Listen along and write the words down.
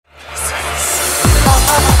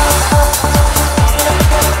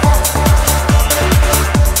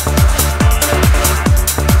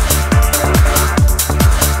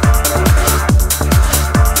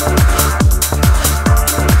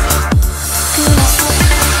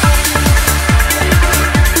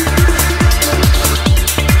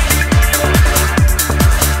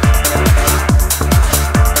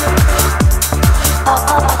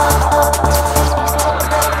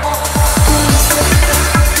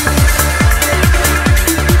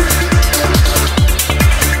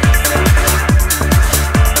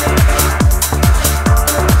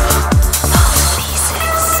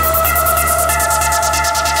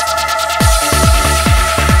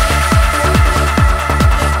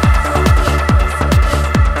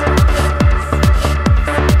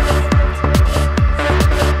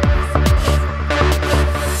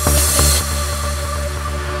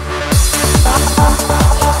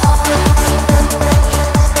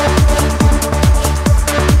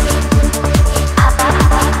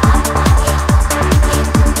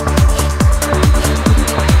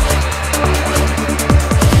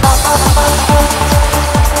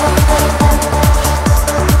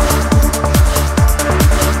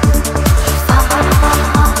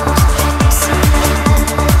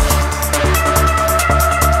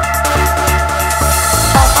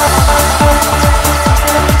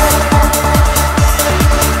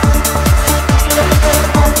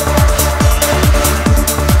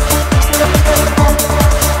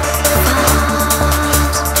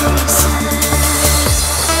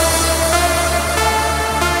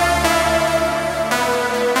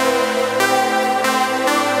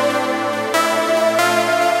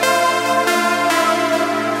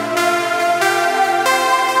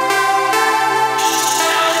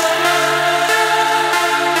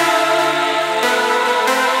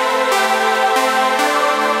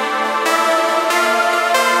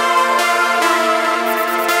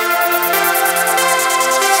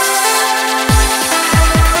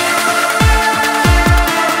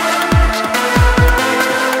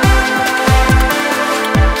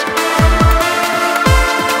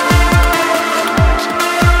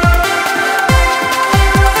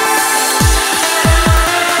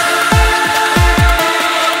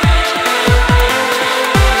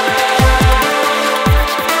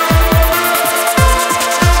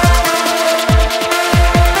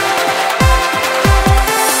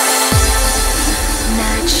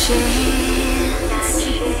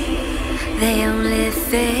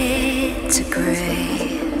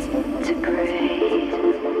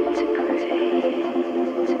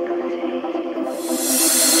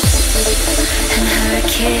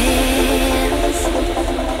kids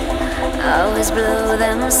always blow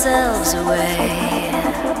themselves away.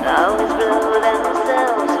 Always blow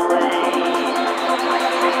themselves away.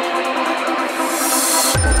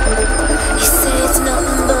 You say it's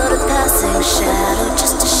nothing but a passing shadow,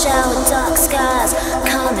 just a shower, dark skies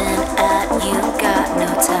coming at you. Got no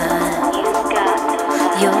time.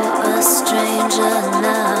 You're a stranger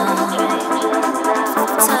now.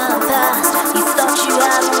 Time passed. You thought you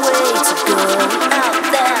had a way to go. Out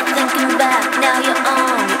there thinking back. Now you're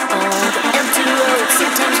on your own. The empty road.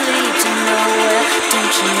 Sometimes